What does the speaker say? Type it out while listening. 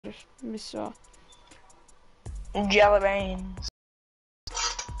Just miss Jelly beans.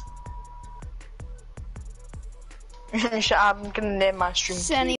 I'm gonna name my stream.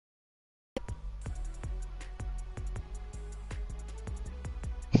 Sunny.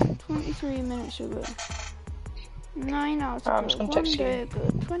 23 minutes ago. 9 hours ago. I'm just gonna 1 text day you. ago.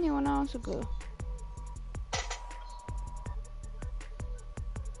 21 hours ago.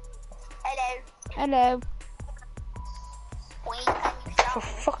 Hello. Hello. For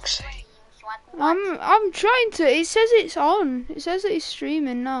fuck's sake. I'm trying to. It says it's on. It says that it's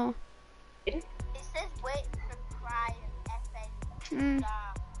streaming now. It says wait for Prime FM.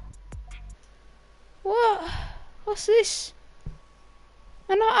 What? What's this?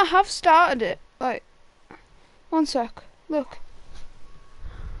 I know I have started it. Like, 1 sec. Look.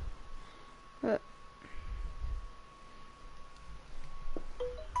 But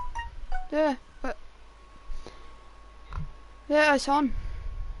there. But yeah, it's on.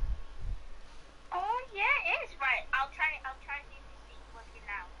 Oh yeah, it is right. I'll try to see if it's working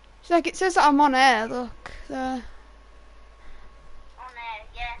now. It's like it says that I'm on air. Look there. On there,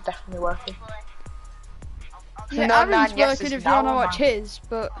 yeah. Definitely working. Yeah, No, Aaron's man, yes, working it's if you want to now, watch man. his,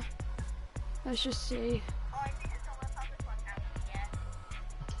 but let's just see. Oh, I think it's on the public one now.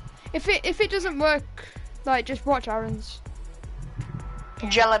 Yeah. If it doesn't work, like just watch Aaron's.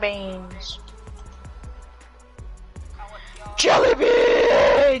 Jelly beans. I'll watch yours. Jelly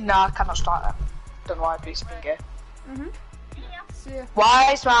bean! No, I cannot start that. Don't know why I'd be being gay. See ya.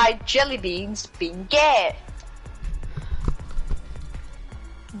 Why is my jelly beans being gay?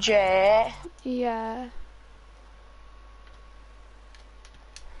 J. Yeah.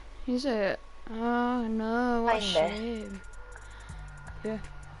 Is it? Oh no, what a Find it. shame. Yeah.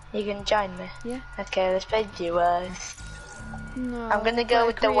 You can join me. Yeah. Okay, let's play duos. No. I'm gonna go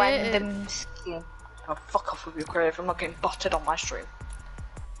with the creative. random skin. Oh, fuck off with your creative. I'm not getting botted on my stream.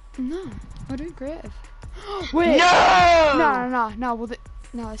 No, we're doing creative. Wait. No! No. Well, the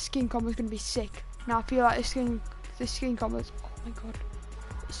skin combo's gonna be sick. Now I feel like this skin combo's. Oh my god,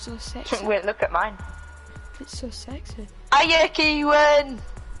 it's so sexy. Wait, look at mine. It's so sexy. Hiya, Keewan!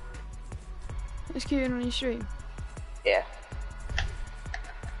 It's cute on your stream. Yeah.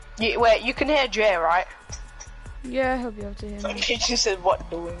 Wait, you can hear Jay, right? Yeah, he'll be able to hear me. He just said, what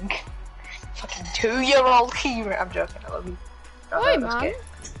doing? Fucking 2-year-old Keewan. I'm joking, I love you. Oh, Oi, no, that's man. gay.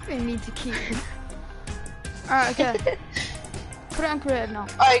 We need to keep. Alright, okay. Put it on creative now.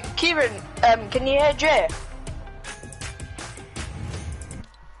 Alright, Kieran, can you hear Jay?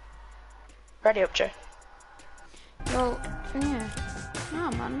 Ready up, Jay. Well, thing here.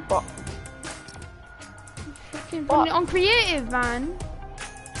 Oh, man. What? Fucking What? putting it on creative, man.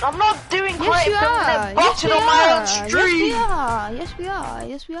 I'm not doing Yes, creative, you I'm are. gonna bot it on my own stream! Yes, we are.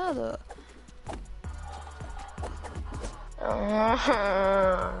 Yes, we are, though.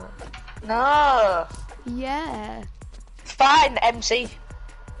 No. Yeah. Fine, MC.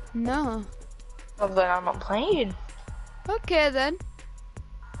 No. Well, then I'm not playing. Okay, then.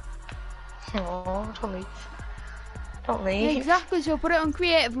 Oh, don't leave. Don't Yeah, leave. exactly, so put it on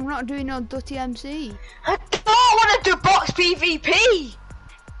creative. I'm not doing no dirty MC. I don't want to do box PvP!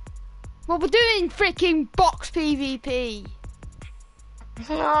 Well, we're doing freaking box PvP.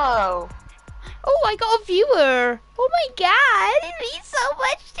 No. Oh, I got a viewer. Oh my god, it means so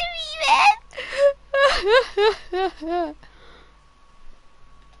much to me, man.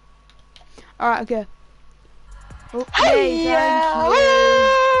 Alright, okay. Okay, thank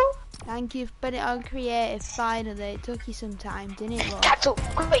you. Thank you for putting it on creative, finally. It took you some time, didn't it, love? Cancel,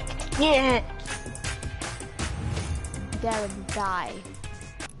 quick, yeah. Dare and die.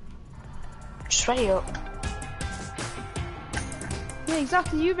 Just ready up. Yeah,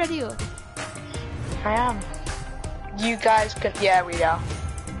 exactly, you ready up? I am. You guys can, yeah, we are.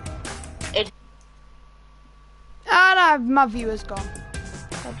 Ah, no, my viewer's gone.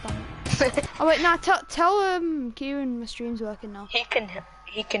 God damn it. Oh wait, nah, tell Kieran my stream's working now. He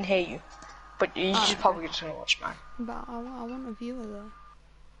can hear you, but you just probably just gonna watch mine. But I want a viewer though.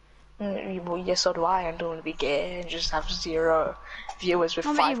 Well, yeah, so do I. I don't want to be gay and just have 0 viewers with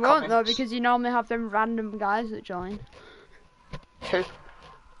I 5 mean, you comments. won't though, because you normally have them random guys that join. Who?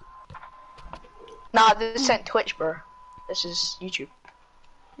 Nah, this isn't Twitch, bro. This is YouTube.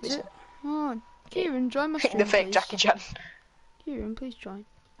 Is it? Oh, Kieran, join my stream, The fake please. Jackie Chan. Kieran, please join.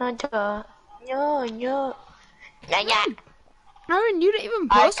 No. Yeah. Aaron, you don't even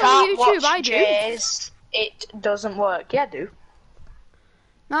I post on can't YouTube, watch I do. Jay's. It doesn't work. Yeah, I do.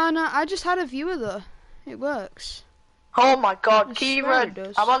 No, I just had a viewer though. It works. Oh my god, I swear Kieran. it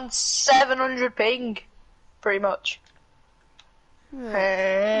does. I'm on 700 ping. Pretty much.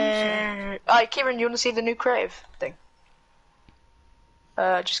 Yeah. Alright, Kieran, you want to see the new creative thing?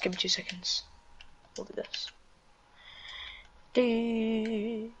 Just give me 2 seconds. We'll do this.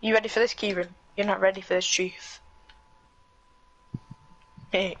 You ready for this, Kieran? You're not ready for this, Chief.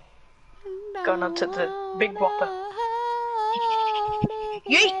 Hey. Going on to the big whopper.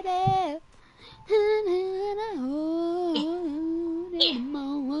 Yeet!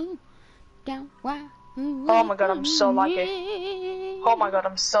 Oh my god, I'm so laggy. Oh my god,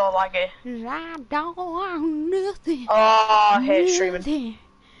 I'm so laggy. Oh, I hate streaming.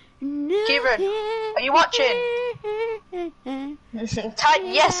 Kieran, are you watching? Type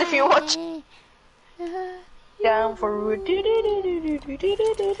yes if you're watching. Down for okay,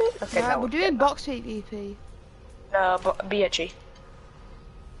 right, we're doing box PvP. No, but be edgy.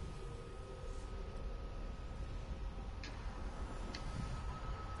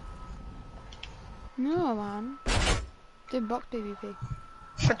 No, man. Doing box PvP.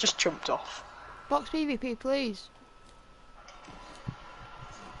 I just jumped off. Box PvP, please.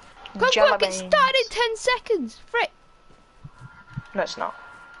 Cause look, it started in 10 seconds. Frick. No, it's not.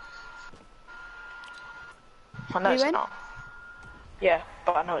 I know it's not. Yeah,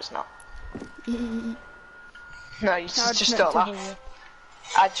 but I know it's not. No, you just don't laugh.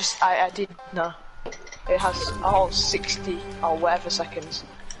 I did know. It has a whole 60 or whatever seconds.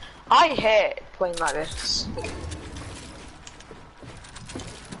 I hate playing like this.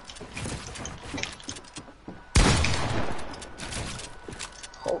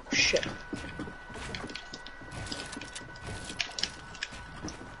 Oh shit.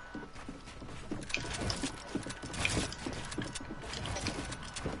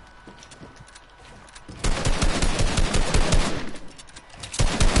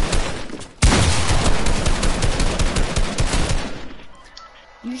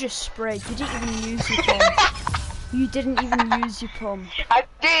 You just sprayed. You didn't even use your pump. You didn't even use your pump. I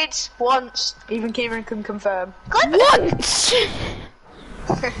did once. Even Kieran can confirm. Once!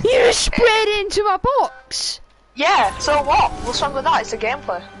 You sprayed into my box! Yeah, so what? What's wrong with that? It's a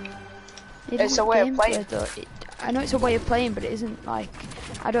gameplay. It's a way of playing. I know it's a way of playing, but it isn't like...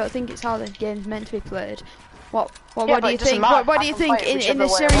 I don't think it's how the game's meant to be played. What do you think? What do you think in the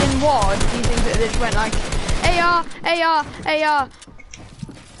Syrian war? Do you think that it went like AR, AR, AR?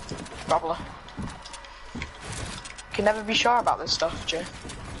 Probably. Can never be sure about this stuff, Jay.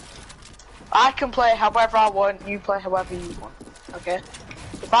 I can play however I want, you play however you want. Okay?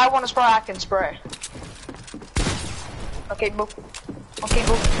 If I want to spray, I can spray. Okay, boo. Okay,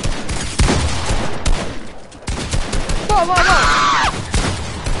 boo. Whoa, whoa, whoa!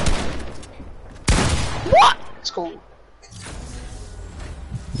 What? It's cool.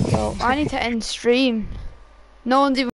 Yo, I need to end stream. No one's even